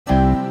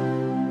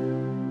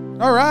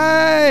All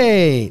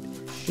right.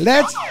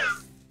 Let's...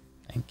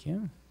 Thank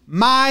you.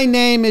 My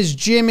name is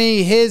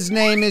Jimmy. His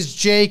name is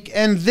Jake.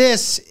 And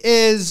this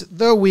is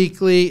the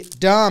Weekly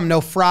Dumb.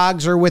 No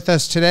frogs are with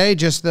us today.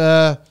 Just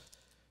the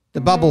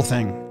bubble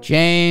thing.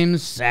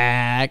 James,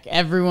 Zach,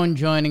 everyone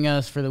joining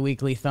us for the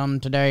Weekly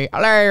Thumb today.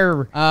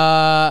 Hello.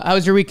 How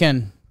was your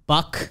weekend,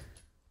 Buck?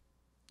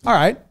 All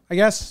right. I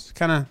guess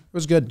it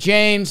was good.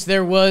 James,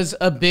 there was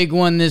a big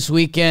one this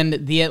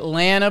weekend. The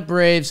Atlanta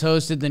Braves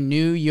hosted the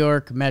New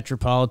York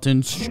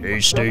Metropolitan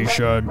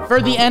Station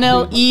for the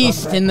NL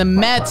East, and the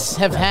Mets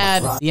have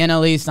had the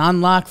NL East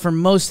on lock for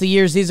most of the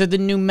years. These are the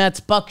new Mets.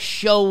 Buck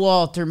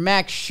Showalter,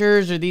 Max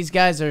Scherzer. These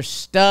guys are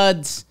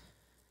studs.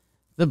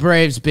 The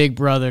Braves big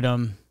brothered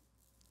them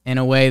in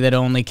a way that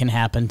only can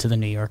happen to the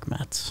New York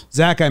Mets.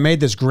 Zach, I made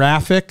this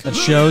graphic that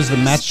shows the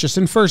Mets just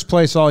in first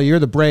place all year.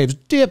 The Braves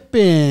dip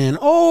in.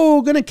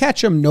 Oh, gonna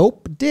catch them.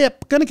 Nope.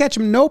 Dip. Gonna catch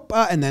them. Nope.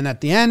 And then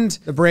at the end,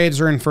 the Braves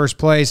are in first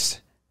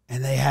place,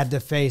 and they had to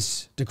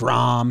face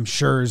DeGrom,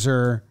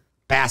 Scherzer,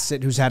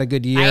 Bassett, who's had a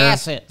good year.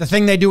 Bassett. The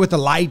thing they do with the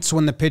lights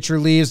when the pitcher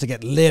leaves to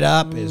get lit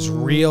up is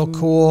real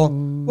cool.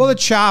 Well, the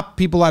chop,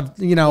 people have,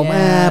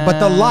 but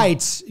the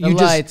lights,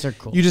 lights are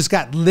cool. You just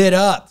got lit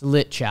up.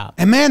 Lit chop.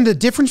 And man, the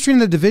difference between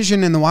the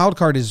division and the wild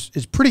card is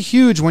pretty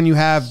huge when you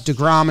have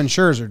DeGrom and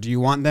Scherzer. Do you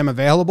want them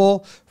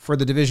available for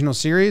the divisional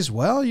series?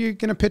 Well, you're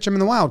going to pitch them in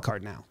the wild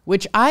card now.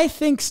 Which I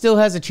think still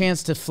has a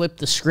chance to flip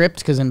the script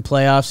because in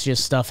playoffs,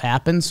 just stuff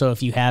happens. So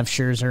if you have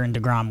Scherzer and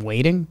DeGrom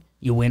waiting,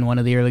 you win one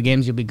of the early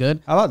games, you'll be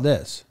good. How about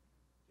this?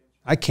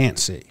 I can't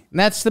see. And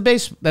that's the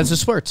base. That's the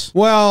sports.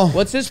 Well,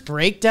 what's this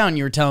breakdown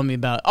you were telling me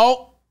about?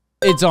 Oh,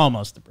 it's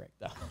almost the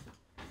breakdown.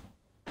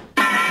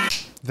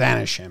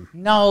 Vanish him.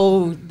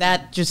 No,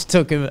 that just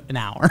took an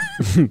hour.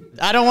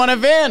 I don't want to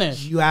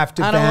vanish. You have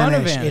to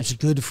vanish. It's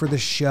good for the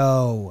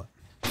show.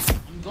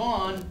 I'm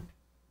gone.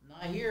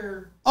 Not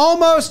here.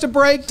 Almost a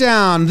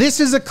breakdown.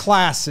 This is a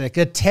classic,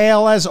 a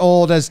tale as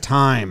old as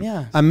time.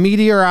 Yeah. A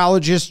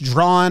meteorologist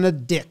drawing a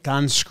dick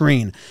on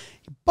screen.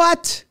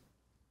 But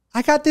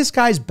I got this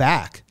guy's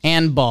back.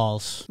 And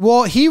balls.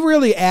 Well, he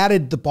really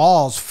added the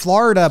balls.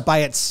 Florida by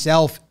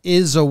itself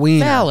is a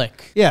wiener.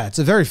 Phallic. Yeah, it's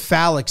a very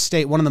phallic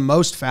state, one of the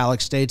most phallic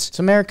states. It's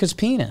America's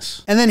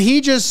penis. And then he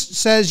just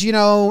says,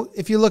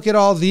 if you look at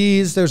all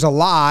these, there's a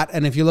lot.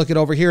 And if you look at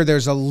over here,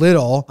 there's a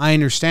little. I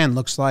understand,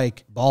 looks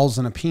like balls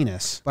and a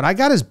penis. But I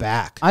got his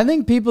back. I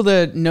think people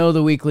that know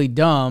the Weekly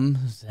Dumb,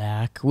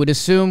 Zach, would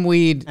assume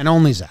and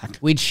only Zach.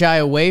 We'd shy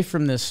away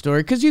from this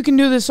story because you can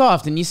do this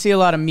often. You see a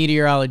lot of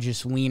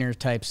meteorologist wiener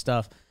type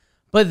stuff.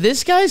 But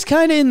this guy's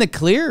kind of in the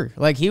clear.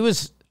 Like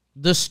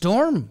the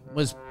storm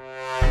was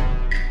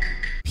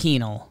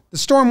penal. The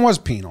storm was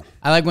penal.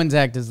 I like when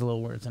Zach does the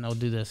little words, and I'll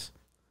do this.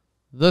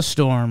 The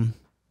storm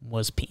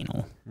was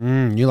penal.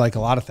 You like a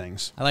lot of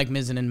things. I like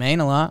Mizzen and Main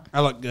a lot. I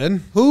look good.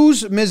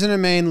 Whose Mizzen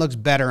and Main looks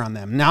better on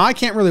them? Now, I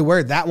can't really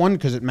wear that one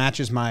because it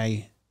matches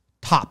my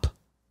top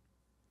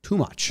too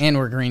much. And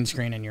we're green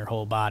screening your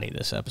whole body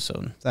this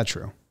episode. Is that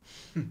true?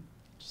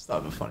 Just thought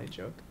of a funny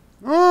joke.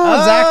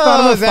 Oh, Zach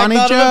thought of a funny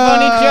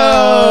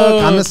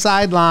joke on the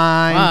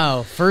sideline.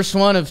 Wow, first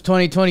one of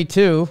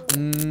 2022.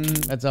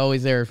 That's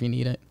always there if you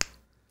need it.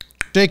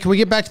 Jake, can we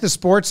get back to the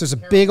sports? There's a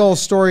big old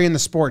story in the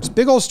sports.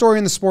 Big old story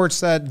in the sports.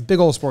 That big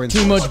old story in the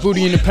sports. Too much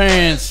booty in the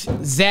pants.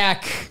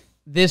 Zach,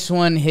 this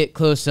one hit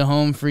close to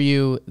home for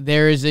you.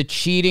 There is a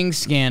cheating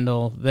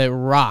scandal that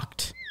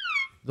rocked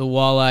the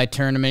walleye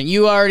tournament.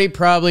 You already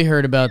probably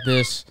heard about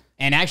this.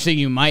 And actually,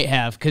 you might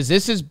have, because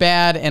this is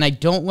bad, and I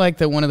don't like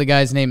that one of the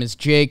guys' name is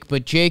Jake,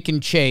 but Jake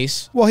and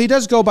Chase. Well, he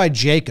does go by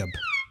Jacob.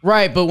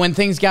 Right, but when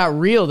things got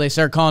real, they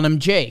start calling him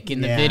Jake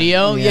in the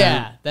video.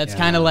 Yeah, that's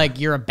kind of like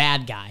you're a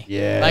bad guy.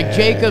 Yeah. Like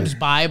Jacob's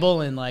Bible,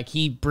 and like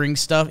he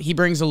brings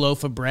a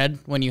loaf of bread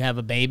when you have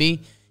a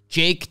baby.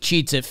 Jake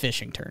cheats at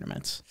fishing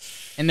tournaments,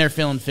 and they're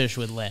filling fish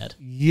with lead.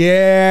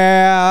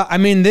 Yeah, I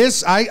mean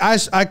this.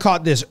 I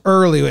caught this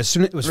early.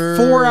 It was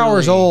 4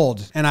 hours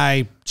old, and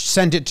I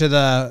sent it to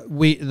the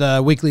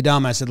Weekly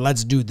Dumb. I said,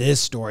 "Let's do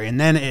this story," and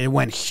then it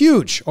went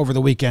huge over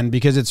the weekend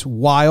because it's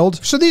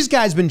wild. So these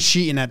guys been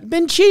cheating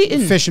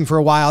fishing for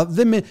a while.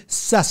 You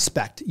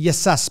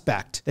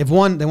suspect. They've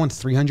won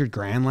 300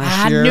 grand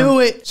last year. I knew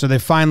it. So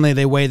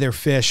they weigh their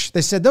fish.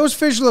 They said those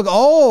fish look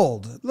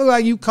old. Look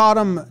like you caught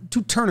them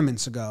 2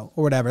 tournaments ago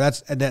or whatever.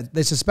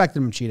 They suspected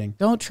them of cheating.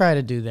 Don't try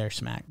to do their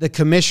smack. The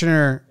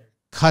commissioner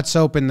cuts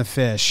open the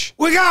fish.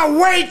 We got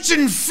weights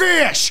and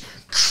fish.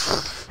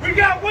 We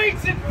got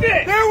weights and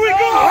fish. There we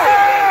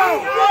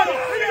go.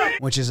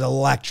 Which is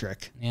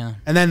electric. Yeah.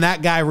 And then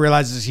that guy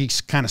realizes he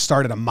kind of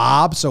started a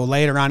mob. So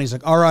later on, he's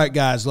like, all right,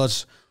 guys,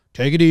 let's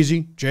take it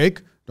easy.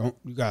 Jake,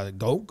 you gotta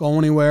go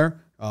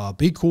anywhere.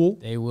 Be cool.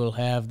 They will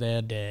have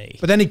their day.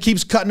 But then he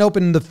keeps cutting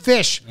open the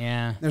fish.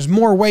 Yeah. There's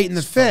more weight in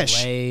the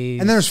fish.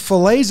 Fillets. And there's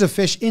fillets of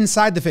fish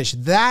inside the fish.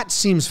 That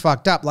seems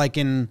fucked up. Like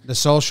in The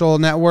Social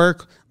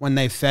Network, when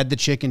they fed the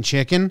chicken.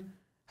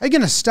 How are you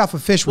going to stuff a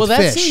fish with fish?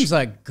 Well, that seems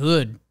like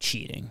good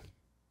cheating.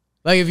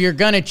 Like, if you're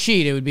gonna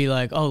cheat, it would be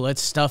like, oh,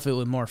 let's stuff it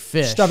with more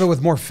fish. Stuff it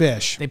with more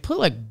fish. They put,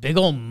 like, big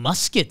old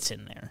muskets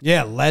in there.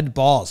 Yeah, lead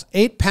balls.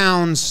 8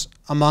 pounds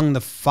among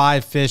the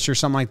 5 fish or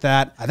something like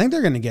that. I think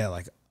they're going to get,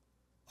 like,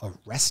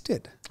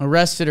 arrested.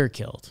 Arrested or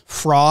killed.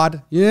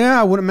 Fraud.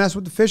 Yeah, I wouldn't mess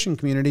with the fishing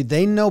community.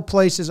 They know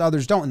places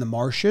others don't. In the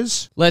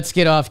marshes. Let's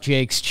get off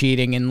Jake's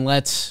cheating, and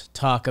let's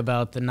talk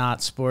about the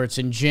not sports.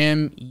 And,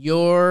 Jim,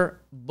 your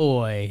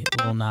boy,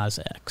 Lil Nas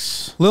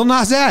X. Lil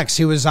Nas X,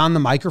 he was on the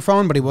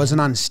microphone, but he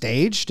wasn't on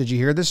stage. Did you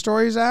hear this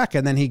story, Zach?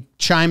 And then he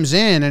chimes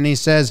in and he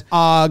says,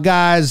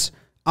 guys,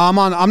 I'm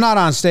not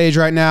on stage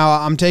right now.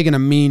 I'm taking a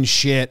mean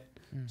shit.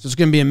 So it's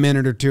going to be a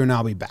minute or two and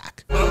I'll be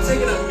back. I'm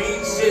taking a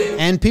mean shit.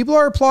 And people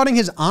are applauding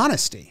his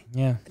honesty.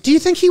 Yeah. Do you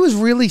think he was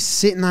really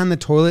sitting on the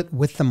toilet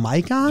with the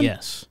mic on?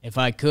 Yes. If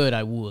I could,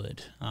 I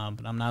would.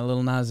 But I'm not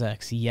Lil Nas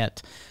X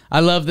yet. I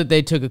love that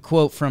they took a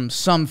quote from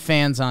some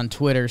fans on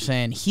Twitter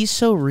saying, he's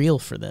so real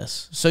for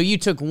this. So you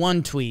took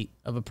one tweet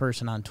of a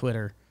person on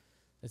Twitter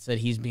that said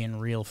he's being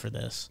real for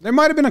this. There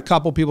might have been a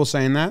couple people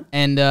saying that.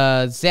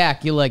 And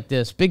Zach, you like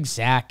this. Big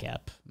Zach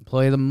app.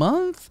 Employee of the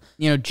month.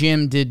 You know,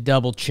 Jim did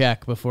double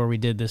check before we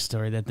did this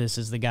story that this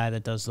is the guy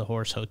that does the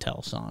Horse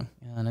Hotel song.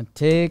 Gonna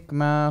take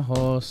my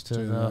horse to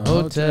the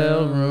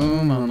hotel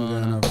room. I'm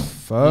gonna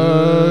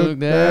fuck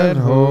that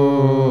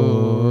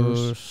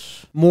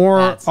horse.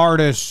 More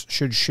artists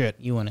should shit.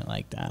 You wouldn't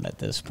like that at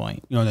this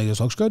point. You don't think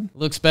this looks good?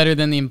 Looks better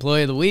than the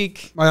Employee of the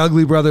Week. My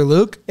ugly brother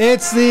Luke.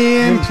 It's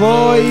the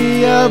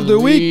Employee of the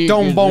Week.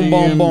 Boom, boom,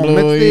 boom, boom.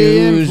 It's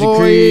the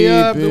Employee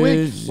of the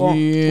Week.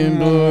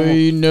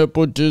 Employee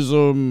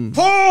nepotism.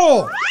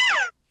 Pull!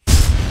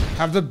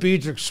 Have the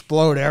beats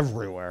explode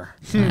everywhere.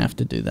 I have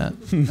to do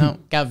that. No,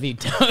 got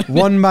vetoed.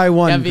 One by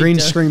one, Got green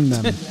vetoed. stream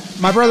them.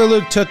 My brother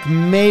Luke took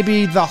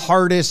maybe the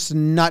hardest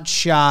nut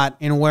shot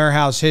in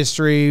warehouse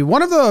history.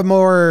 One of the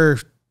more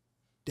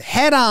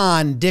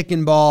head-on dick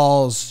and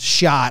balls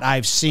shot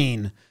I've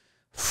seen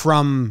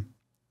from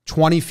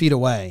 20 feet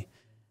away.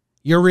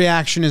 Your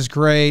reaction is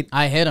great.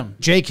 I hit him.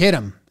 Jake hit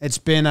him. It's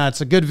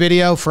a good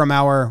video from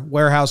our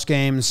warehouse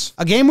games.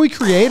 A game we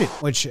created,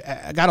 which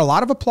got a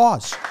lot of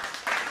applause.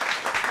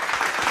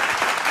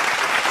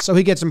 So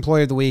he gets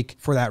Employee of the Week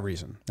for that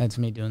reason. That's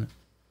me doing it.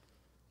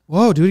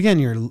 Whoa, do it again.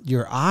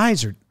 Your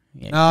eyes are...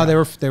 Yeah, no, they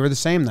were the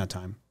same that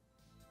time.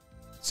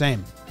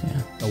 Same.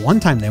 Yeah. The one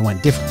time they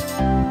went different.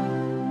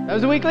 That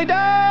was a weekly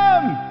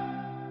dumb.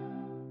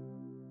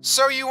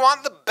 So you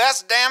want the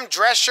best damn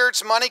dress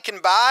shirts money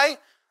can buy?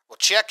 Well,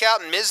 check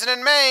out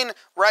Mizzen & Main.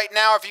 Right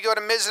now, if you go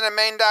to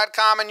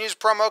mizzenandmain.com and use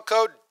promo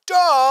code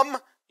DUMB,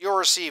 you'll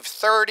receive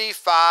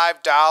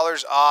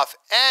 $35 off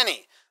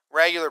any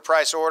regular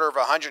price order of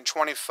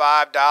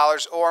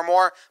 $125 or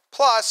more,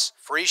 plus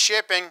free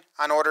shipping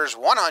on orders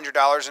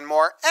 $100 and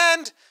more,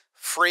 and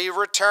free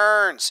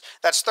returns.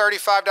 That's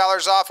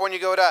 $35 off when you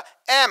go to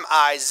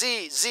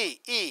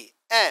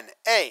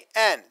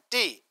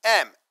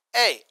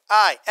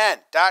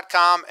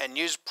mizzenandmain.com and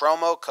use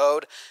promo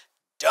code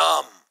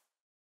DUMB.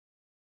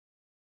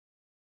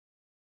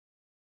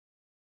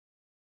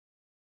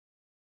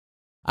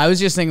 I was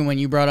just thinking when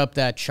you brought up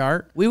that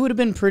chart, we would have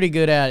been pretty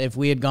good at if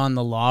we had gone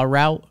the law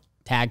route,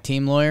 tag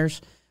team lawyers.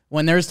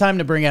 When there's time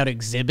to bring out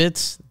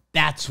exhibits,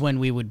 that's when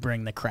we would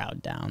bring the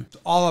crowd down. It's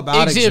all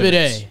about Exhibit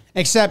exhibits. A.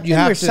 Except you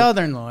And have we're to...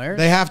 Southern lawyers.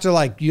 They have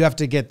to, you have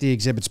to get the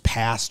exhibits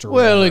passed or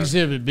well, whatever.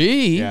 Exhibit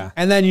B. Yeah.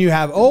 And then you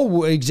have,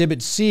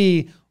 Exhibit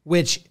C,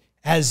 which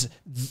has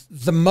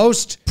the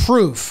most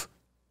proof,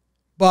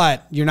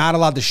 but you're not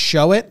allowed to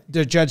show it.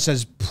 The judge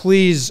says,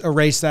 please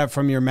erase that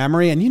from your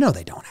memory. And you know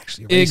they don't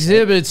actually erase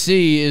Exhibit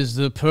C is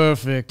the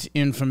perfect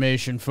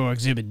information for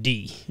Exhibit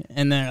D.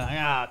 And they're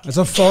like, It's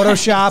a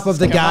Photoshop of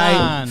the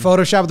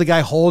guy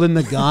holding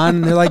the gun.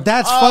 And they're like,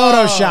 that's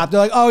Photoshop.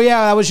 They're like, oh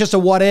yeah, that was just a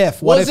what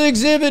if. Was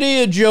Exhibit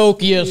E a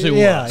joke? Yes, it was.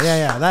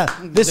 Yeah.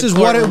 This is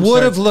what it courtroom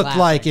would have starts looked laughing.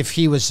 like if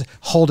he was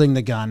holding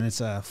the gun.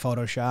 It's a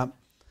Photoshop.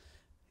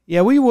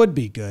 Yeah, we would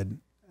be good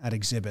at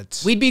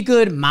exhibits. We'd be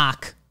good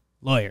mock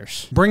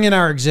lawyers. Bring in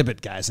our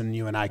exhibit guys, and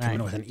you and I come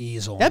in with an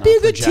easel. That'd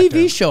and be a good projector.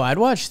 TV show. I'd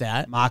watch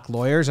that. Mock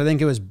lawyers. I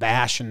think it was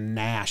Bash and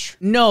Nash.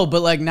 No,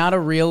 but like not a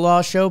real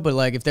law show, but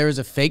like if there was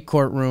a fake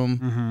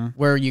courtroom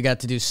where you got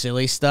to do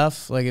silly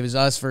stuff, like it was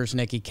us versus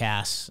Nikki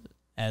Cass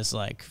as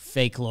like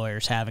fake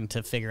lawyers having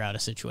to figure out a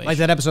situation. Like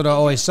that episode of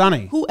Always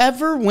Sunny.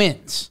 Whoever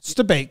wins. It's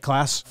debate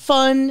class.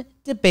 Fun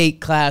debate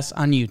class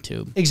on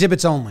YouTube.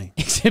 Exhibits only.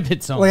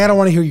 Exhibits only. Like, I don't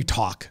want to hear you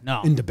talk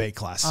No. in debate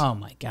class. Oh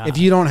my God. If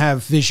you don't have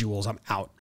visuals, I'm out.